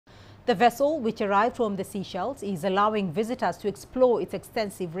The vessel, which arrived from the Seychelles, is allowing visitors to explore its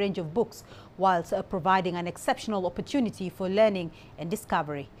extensive range of books whilst providing an exceptional opportunity for learning and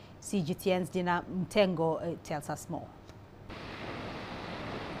discovery. CGTN's Dina Mtengo tells us more.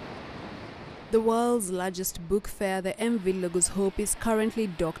 The world's largest book fair, the MV Logos Hope, is currently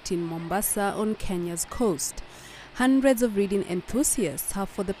docked in Mombasa on Kenya's coast. Hundreds of reading enthusiasts have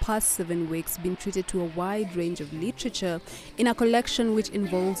for the past 7 weeks been treated to a wide range of literature in a collection which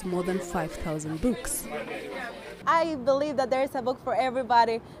involves more than 5,000 books. I believe that there is a book for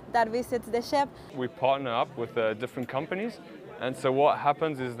everybody that visits the ship. We partner up with different companies, and so what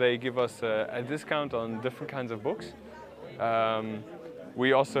happens is they give us a discount on different kinds of books.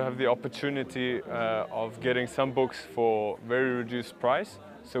 We also have the opportunity of getting some books for very reduced price,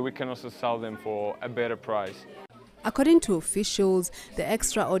 so we can also sell them for a better price. According to officials, the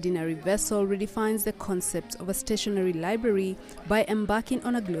extraordinary vessel redefines the concept of a stationary library by embarking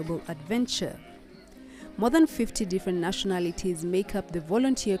on a global adventure. More than 50 different nationalities make up the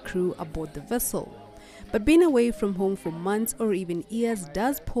volunteer crew aboard the vessel. But being away from home for months or even years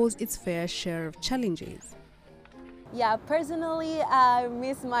does pose its fair share of challenges. Yeah, personally, I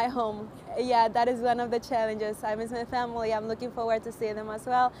miss my home. Yeah, that is one of the challenges. I miss my family. I'm looking forward to seeing them as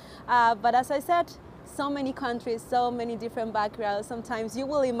well. But as I said, so many countries, so many different backgrounds. Sometimes you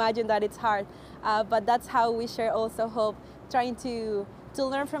will imagine that it's hard, but that's how we share also hope, trying to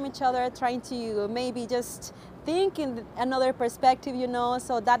learn from each other, trying to maybe just think in another perspective, you know,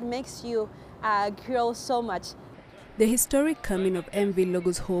 so that makes you grow so much. The historic coming of MV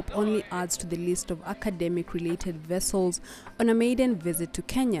Logos Hope only adds to the list of academic-related vessels on a maiden visit to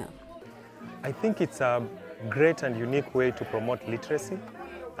Kenya. I think it's a great and unique way to promote literacy.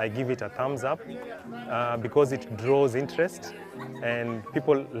 I give it a thumbs up because it draws interest, and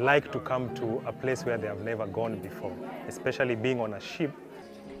people like to come to a place where they have never gone before, especially being on a ship.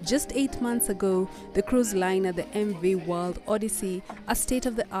 Just 8 months ago, the cruise liner, the MV World Odyssey, a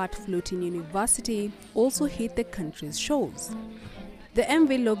state-of-the-art floating university, also hit the country's shores. The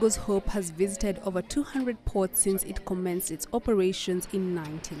MV Logos Hope has visited over 200 ports since it commenced its operations in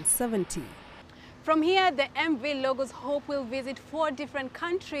 1970. From here, the MV Logos Hope will visit 4 different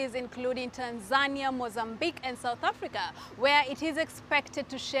countries, including Tanzania, Mozambique and South Africa, where it is expected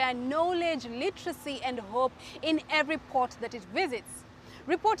to share knowledge, literacy and hope in every port that it visits.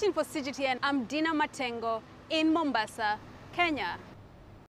 Reporting for CGTN, I'm Dina Mtengo in Mombasa, Kenya.